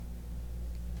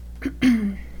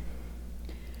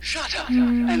Shut up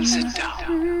and sit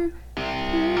down.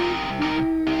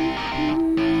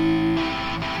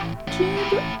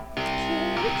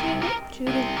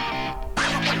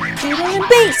 Jubilant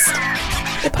Beast,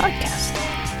 the podcast.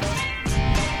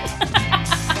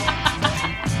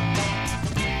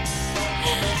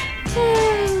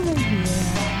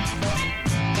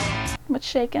 What's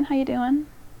shaking? How you doing?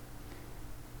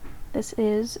 This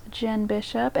is Jen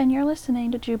Bishop, and you're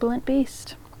listening to Jubilant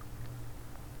Beast.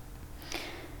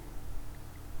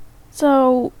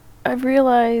 So, I've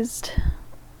realized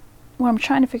when I'm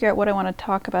trying to figure out what I want to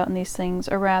talk about in these things,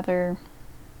 or rather,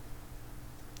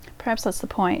 perhaps that's the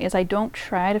point, is I don't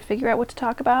try to figure out what to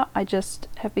talk about. I just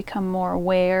have become more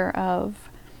aware of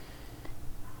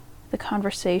the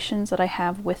conversations that I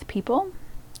have with people.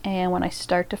 And when I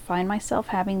start to find myself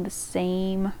having the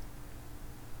same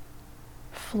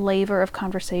flavor of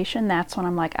conversation, that's when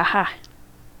I'm like, aha,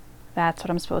 that's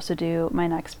what I'm supposed to do my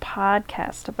next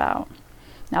podcast about.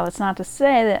 Now, that's not to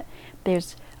say that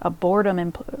there's a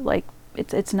boredom,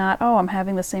 it's not, oh, I'm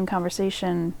having the same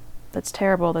conversation that's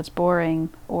terrible, that's boring,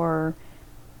 or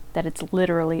that it's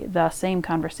literally the same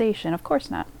conversation. Of course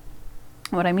not.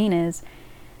 What I mean is,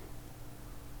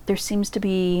 there seems to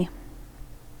be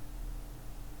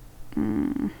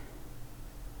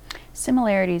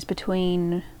similarities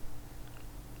between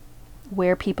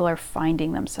where people are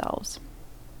finding themselves.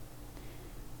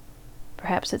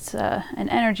 Perhaps it's an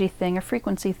energy thing, a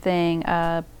frequency thing,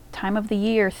 a time of the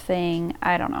year thing,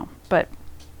 I don't know. But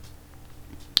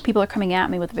people are coming at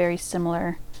me with very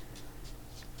similar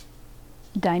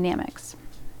dynamics.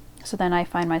 So then I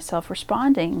find myself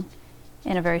responding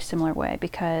in a very similar way,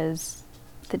 because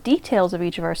the details of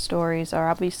each of our stories are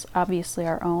obviously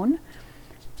our own.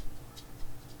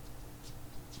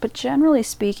 But generally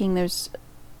speaking, there's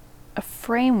a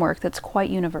framework that's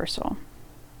quite universal,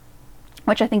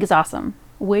 which I think is awesome.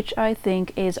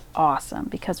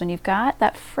 Because when you've got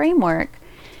that framework,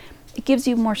 it gives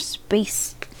you more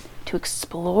space to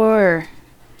explore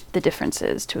the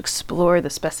differences, to explore the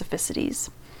specificities.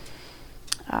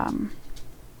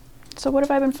 So what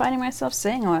have I been finding myself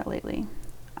saying a lot lately?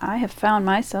 I have found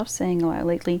myself saying a lot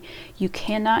lately, you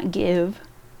cannot give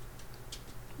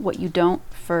what you don't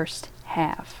first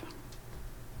have.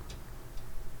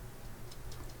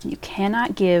 You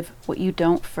cannot give what you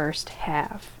don't first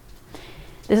have.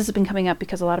 This has been coming up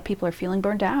because a lot of people are feeling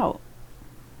burned out,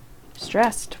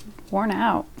 stressed, worn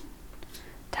out,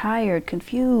 tired,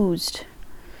 confused,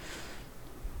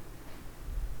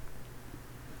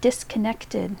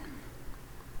 disconnected.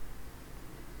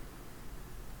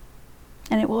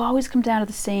 And it will always come down to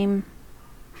the same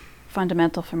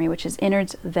fundamental for me, which is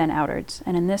innards then outards.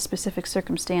 And in this specific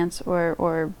circumstance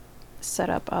or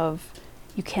setup of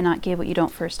you cannot give what you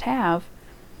don't first have,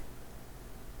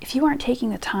 if you aren't taking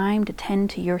the time to tend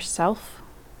to yourself,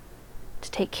 to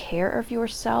take care of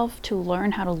yourself, to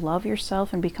learn how to love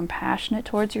yourself and be compassionate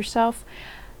towards yourself,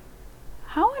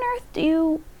 how on earth do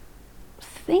you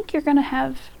think you're going to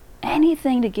have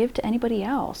anything to give to anybody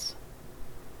else?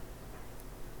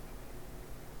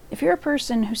 If you're a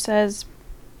person who says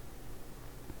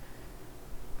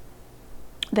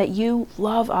that you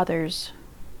love others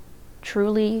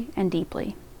truly and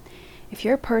deeply, if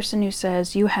you're a person who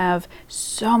says you have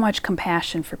so much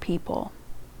compassion for people,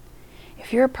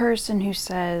 if you're a person who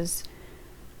says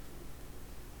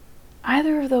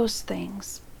either of those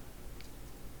things,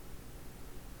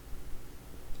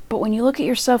 but when you look at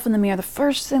yourself in the mirror, the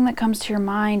first thing that comes to your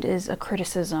mind is a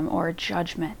criticism or a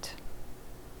judgment.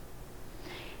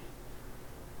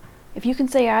 If you can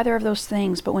say either of those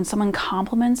things, but when someone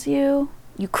compliments you,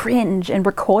 you cringe and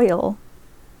recoil.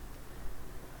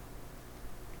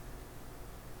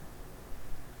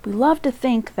 We love to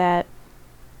think that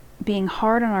being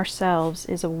hard on ourselves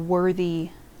is a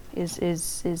worthy, is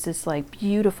this like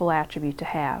beautiful attribute to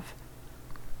have.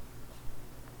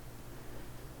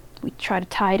 We try to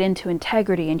tie it into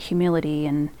integrity and humility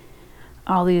and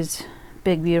all these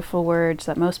big, beautiful words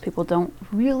that most people don't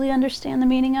really understand the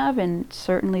meaning of and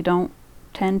certainly don't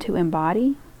tend to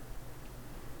embody,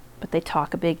 but they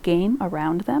talk a big game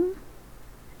around them.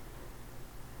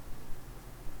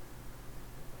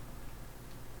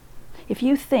 If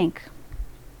you think,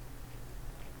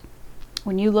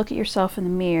 when you look at yourself in the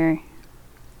mirror,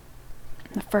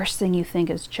 the first thing you think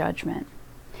is judgment,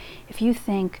 if you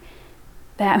think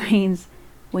that means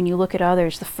when you look at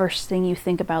others, the first thing you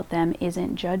think about them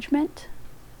isn't judgment,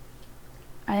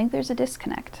 I think there's a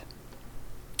disconnect.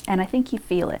 And I think you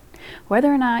feel it.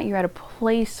 Whether or not you're at a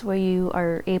place where you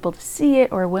are able to see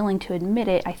it or willing to admit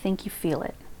it, I think you feel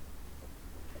it.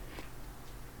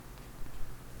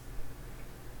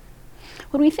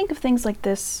 When we think of things like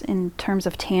this in terms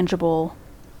of tangible,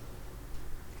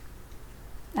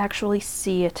 actually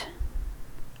see it,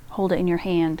 hold it in your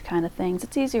hand kind of things,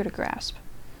 it's easier to grasp.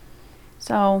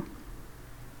 So,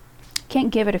 can't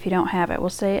give it if you don't have it. We'll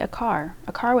say a car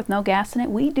with no gas in it.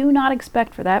 We do not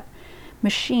expect for that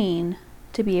machine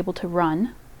to be able to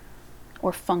run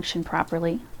or function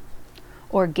properly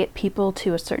or get people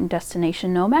to a certain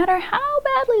destination no matter how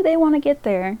badly they want to get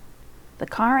there. The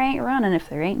car ain't running if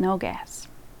there ain't no gas.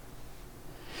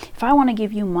 If I want to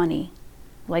give you money,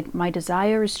 like my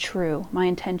desire is true, my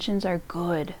intentions are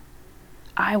good,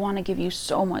 I want to give you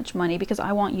so much money because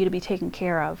I want you to be taken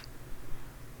care of.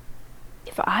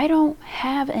 If I don't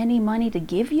have any money to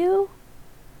give you,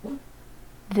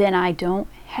 then I don't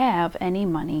have any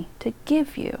money to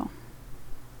give you.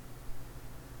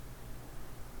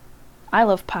 I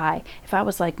love pie. If I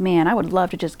was like, man, I would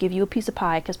love to just give you a piece of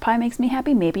pie because pie makes me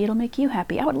happy, maybe it'll make you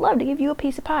happy. I would love to give you a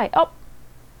piece of pie. Oh,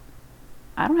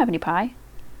 I don't have any pie.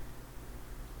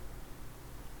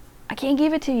 I can't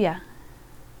give it to you.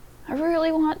 I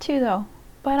really want to though,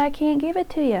 but I can't give it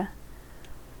to you.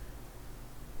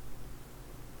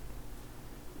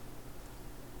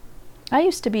 I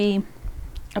used to be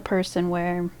a person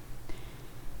where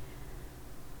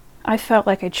I felt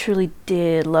like I truly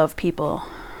did love people,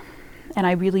 and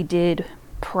I really did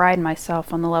pride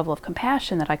myself on the level of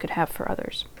compassion that I could have for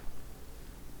others.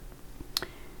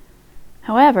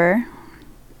 However,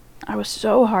 I was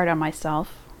so hard on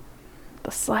myself.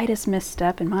 The slightest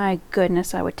misstep, and my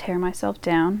goodness, I would tear myself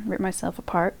down, rip myself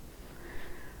apart.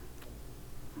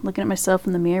 Looking at myself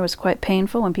in the mirror was quite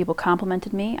painful. When people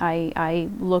complimented me, I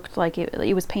looked like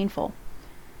it was painful.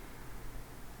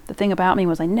 The thing about me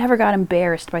was I never got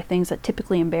embarrassed by things that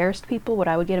typically embarrassed people. What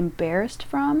I would get embarrassed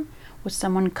from was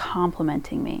someone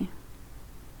complimenting me.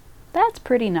 That's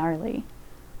pretty gnarly.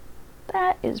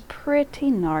 That is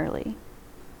pretty gnarly.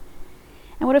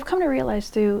 And what I've come to realize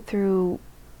through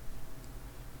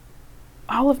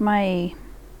all of my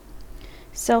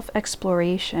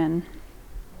self-exploration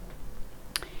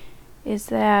is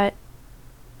that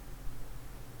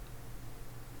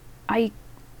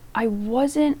I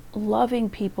wasn't loving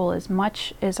people as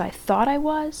much as I thought I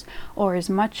was, or as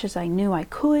much as I knew I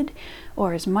could,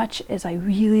 or as much as I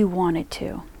really wanted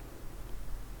to.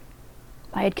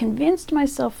 I had convinced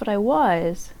myself that I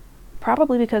was,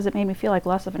 probably because it made me feel like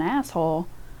less of an asshole,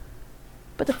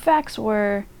 but the facts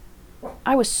were,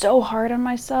 I was so hard on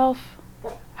myself.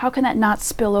 How can that not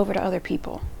spill over to other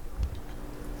people?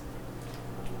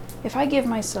 If I give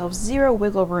myself zero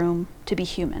wiggle room to be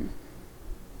human,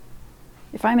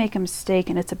 if I make a mistake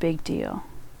and it's a big deal,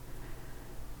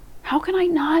 how can I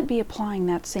not be applying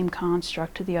that same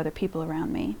construct to the other people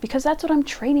around me? Because that's what I'm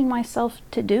training myself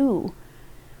to do.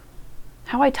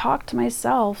 How I talk to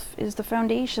myself is the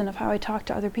foundation of how I talk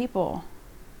to other people.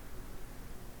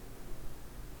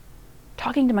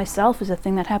 Talking to myself is a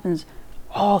thing that happens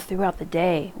all throughout the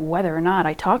day, whether or not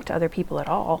I talk to other people at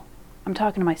all. I'm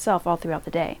talking to myself all throughout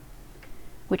the day,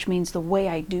 which means the way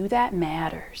I do that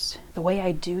matters. The way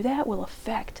I do that will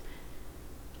affect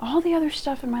all the other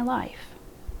stuff in my life.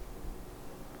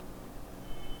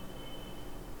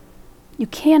 You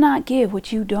cannot give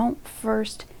what you don't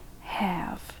first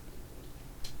have.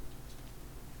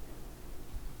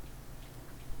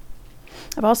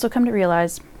 I've also come to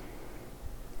realize,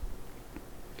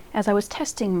 as I was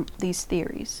testing these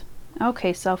theories,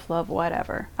 okay, self-love,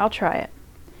 whatever, I'll try it.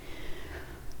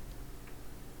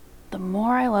 The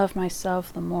more I love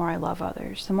myself, the more I love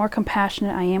others. The more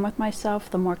compassionate I am with myself,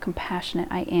 the more compassionate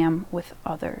I am with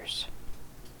others.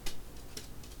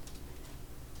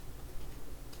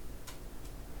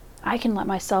 I can let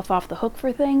myself off the hook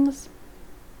for things,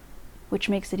 which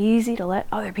makes it easy to let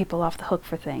other people off the hook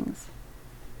for things.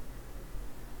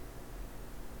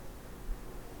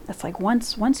 That's like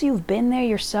once you've been there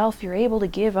yourself, you're able to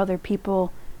give other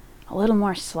people a little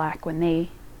more slack when they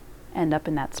end up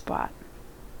in that spot.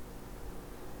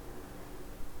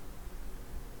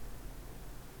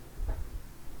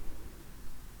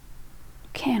 You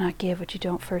cannot give what you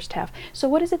don't first have. So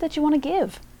what is it that you want to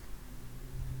give?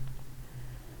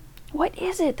 What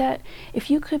is it that if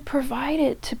you could provide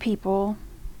it to people,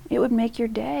 it would make your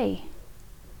day?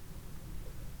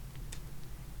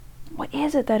 What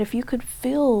is it that if you could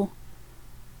fill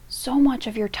so much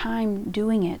of your time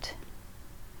doing it,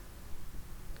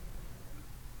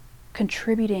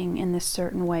 contributing in this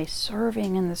certain way,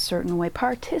 serving in this certain way,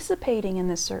 participating in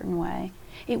this certain way,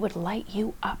 it would light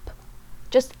you up?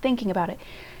 Just thinking about it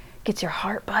gets your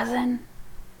heart buzzing.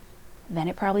 Then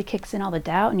it probably kicks in all the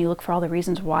doubt and you look for all the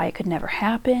reasons why it could never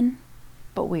happen.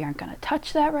 But we aren't going to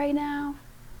touch that right now.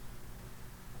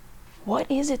 What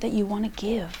is it that you want to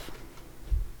give?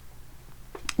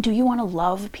 Do you want to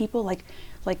love people,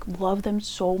 like love them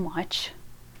so much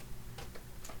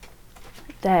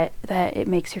that it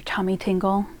makes your tummy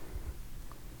tingle?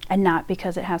 And not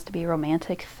because it has to be a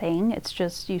romantic thing. It's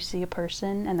just you see a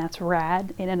person and that's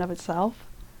rad in and of itself.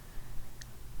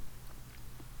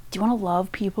 Do you want to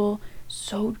love people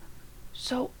so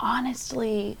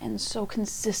honestly and so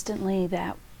consistently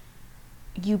that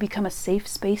you become a safe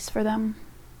space for them?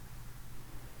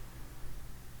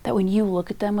 That when you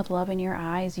look at them with love in your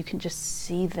eyes, you can just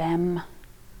see them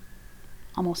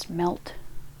almost melt?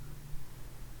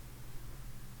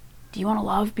 Do you want to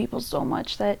love people so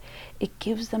much that it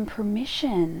gives them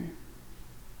permission?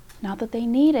 Not that they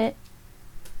need it,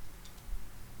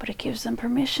 but it gives them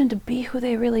permission to be who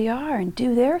they really are and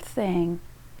do their thing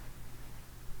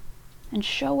and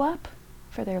show up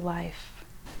for their life.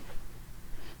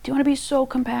 Do you want to be so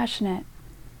compassionate?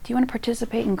 Do you want to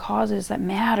participate in causes that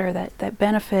matter, that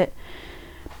benefit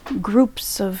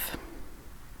groups of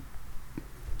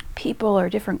people or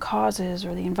different causes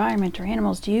or the environment or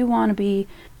animals? Do you want to be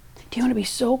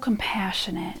so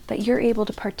compassionate that you're able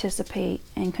to participate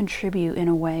and contribute in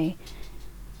a way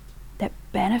that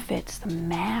benefits the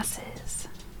masses?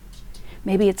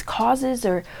 Maybe it's causes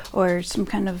or some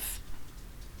kind of,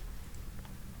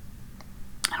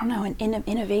 I don't know, an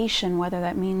innovation, whether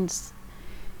that means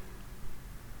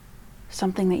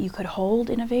something that you could hold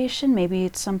innovation. Maybe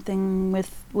it's something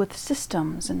with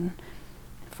systems and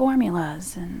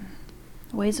formulas and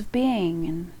ways of being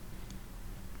and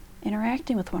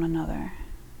interacting with one another.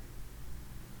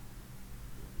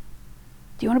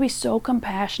 Do you want to be so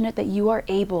compassionate that you are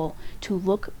able to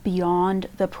look beyond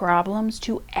the problems,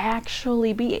 to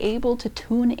actually be able to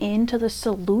tune into the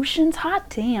solutions? Hot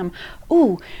damn.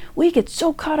 Ooh, we get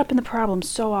so caught up in the problems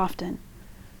so often.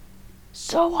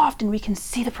 So often we can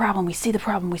see the problem, we see the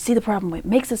problem, we see the problem. It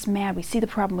makes us mad, we see the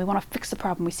problem, we want to fix the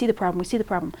problem, we see the problem, we see the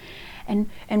problem. And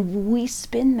we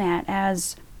spin that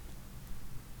as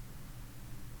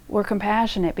we're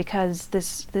compassionate because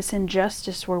this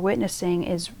injustice we're witnessing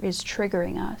is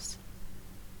triggering us.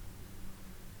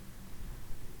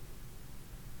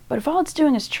 But if all it's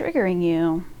doing is triggering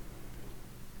you,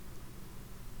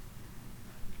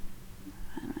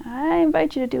 I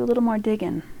invite you to do a little more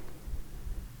digging.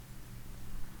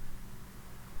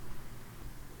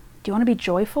 Do you want to be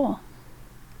joyful?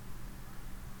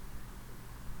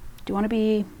 Do you want to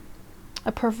be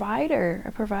a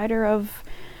provider of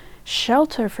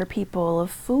shelter for people,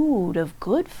 of food, of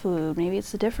good food? Maybe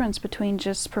it's the difference between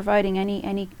just providing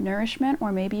any nourishment,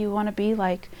 or maybe you want to be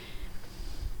like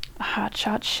a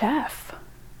hotshot chef.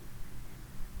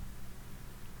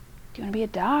 Do you want to be a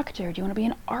doctor? Do you want to be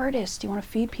an artist? Do you want to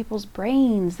feed people's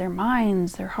brains, their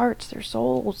minds, their hearts, their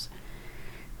souls?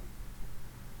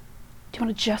 Do you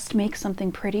want to just make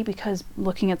something pretty because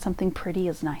looking at something pretty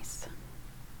is nice?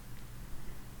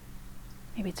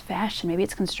 Maybe it's fashion, maybe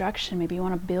it's construction, maybe you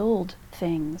want to build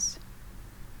things,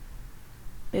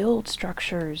 build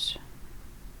structures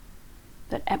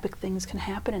that epic things can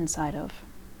happen inside of.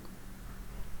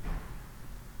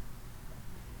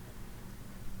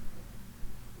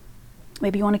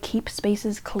 Maybe you want to keep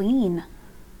spaces clean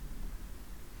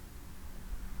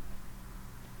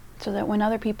so that when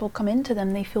other people come into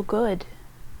them, they feel good.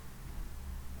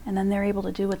 And then they're able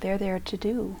to do what they're there to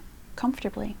do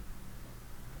comfortably.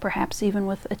 Perhaps even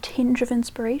with a tinge of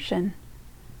inspiration.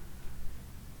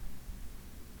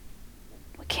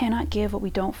 We cannot give what we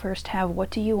don't first have.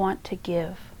 What do you want to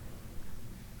give?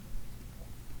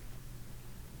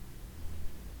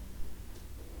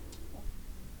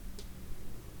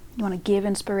 You want to give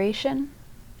inspiration?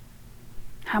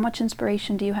 How much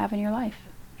inspiration do you have in your life?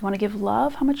 You want to give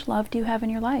love? How much love do you have in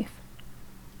your life?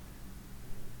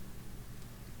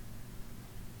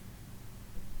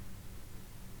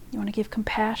 You want to give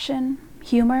compassion,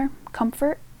 humor,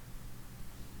 comfort,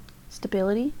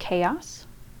 stability, chaos?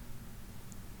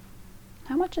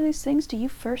 How much of these things do you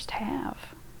first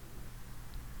have?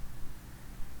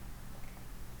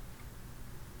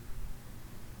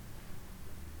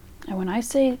 And when I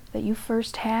say that you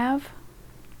first have,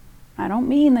 I don't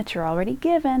mean that you're already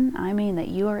given. I mean that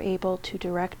you are able to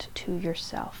direct to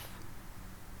yourself.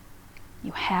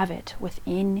 You have it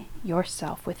within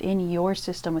yourself, within your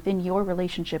system, within your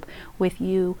relationship with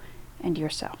you and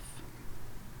yourself.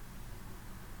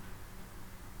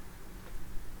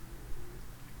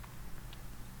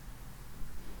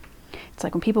 It's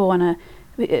like when people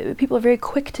are very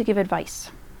quick to give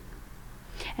advice.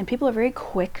 And people are very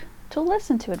quick to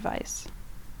listen to advice.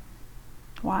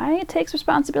 Why? It takes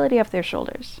responsibility off their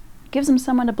shoulders. It gives them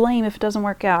someone to blame if it doesn't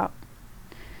work out.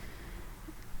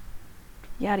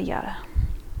 Yada yada.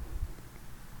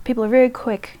 People are very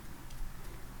quick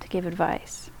to give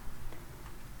advice.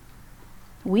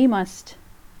 We must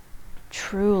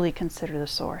truly consider the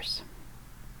source.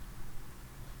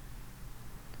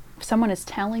 If someone is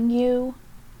telling you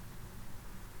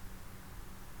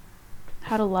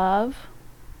how to love,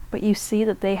 but you see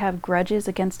that they have grudges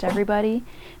against everybody,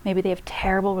 maybe they have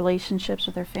terrible relationships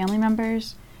with their family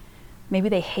members, maybe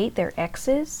they hate their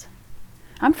exes.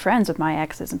 I'm friends with my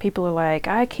exes, and people are like,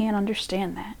 I can't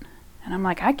understand that. And I'm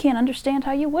like, I can't understand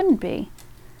how you wouldn't be.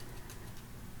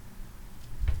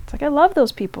 It's like, I love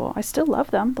those people. I still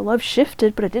love them. The love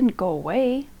shifted, but it didn't go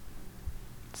away.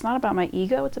 It's not about my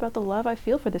ego. It's about the love I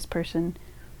feel for this person.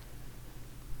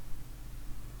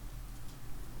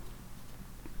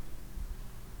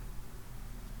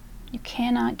 You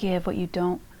cannot give what you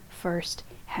don't first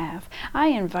have. I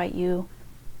invite you,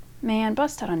 man,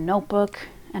 bust out a notebook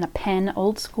and a pen,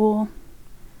 old school,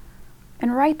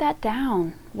 and write that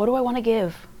down. What do I want to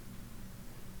give?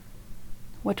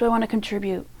 What do I want to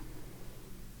contribute?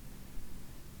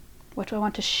 What do I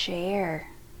want to share?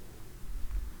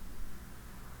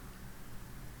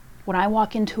 When I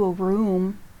walk into a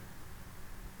room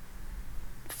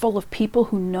full of people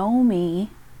who know me,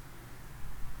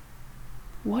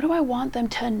 what do I want them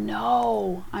to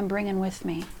know I'm bringing with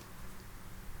me?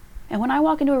 And when I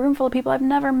walk into a room full of people I've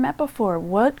never met before,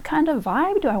 what kind of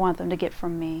vibe do I want them to get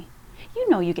from me? You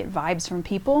know you get vibes from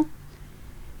people.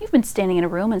 You've been standing in a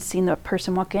room and seen the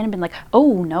person walk in and been like,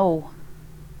 oh no.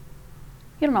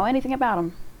 You don't know anything about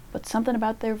them, but something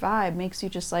about their vibe makes you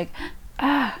just like,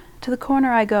 to the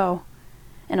corner I go.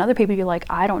 And other people you're like,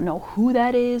 I don't know who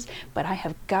that is, but I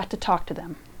have got to talk to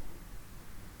them.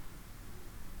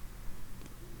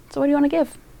 So what do you want to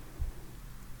give?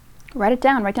 Write it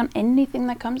down. Write down anything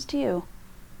that comes to you.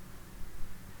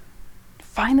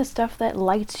 Find the stuff that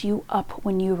lights you up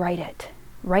when you write it.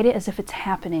 Write it as if it's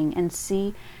happening and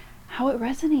see how it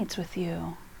resonates with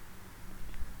you.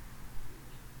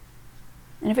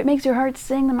 And if it makes your heart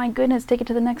sing, then my goodness, take it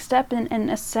to the next step and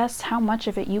assess how much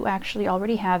of it you actually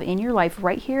already have in your life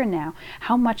right here and now.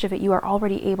 How much of it you are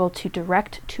already able to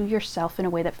direct to yourself in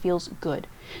a way that feels good.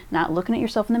 Not looking at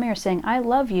yourself in the mirror saying, I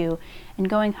love you, and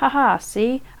going, haha,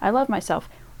 see, I love myself.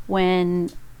 When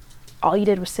all you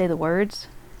did was say the words,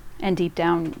 and deep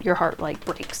down your heart like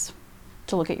breaks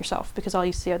to look at yourself because all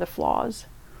you see are the flaws.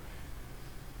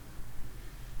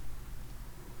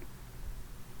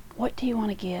 What do you want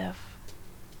to give?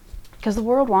 Because the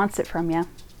world wants it from you.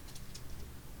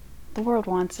 The world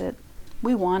wants it.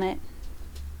 We want it.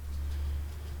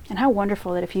 And how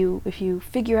wonderful that if you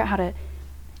figure out how to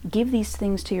give these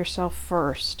things to yourself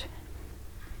first,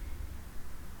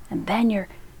 and then you're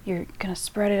gonna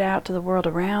spread it out to the world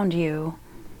around you.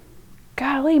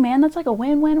 Golly, man, that's like a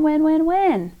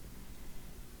win-win-win-win-win.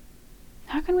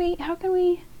 How can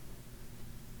we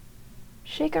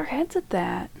shake our heads at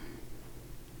that?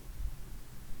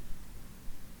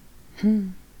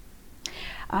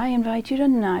 I invite you to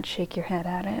not shake your head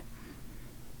at it.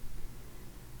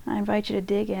 I invite you to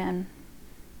dig in.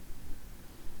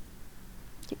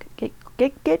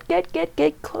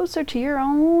 Get closer to your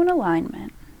own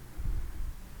alignment.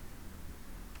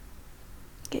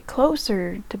 Get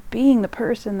closer to being the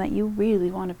person that you really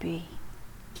want to be.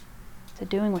 To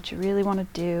doing what you really want to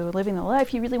do. Living the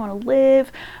life you really want to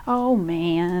live. Oh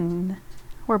man.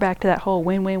 We're back to that whole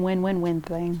win-win-win-win-win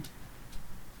thing.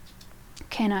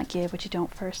 Cannot give what you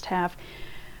don't first have.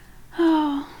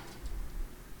 Oh.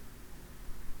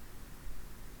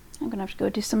 I'm gonna have to go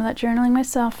do some of that journaling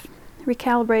myself.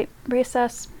 Recalibrate,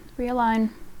 reassess,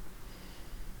 realign.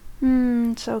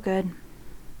 So good.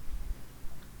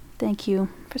 Thank you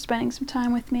for spending some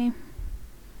time with me.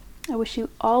 I wish you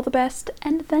all the best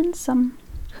and then some.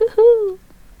 Hoo-hoo!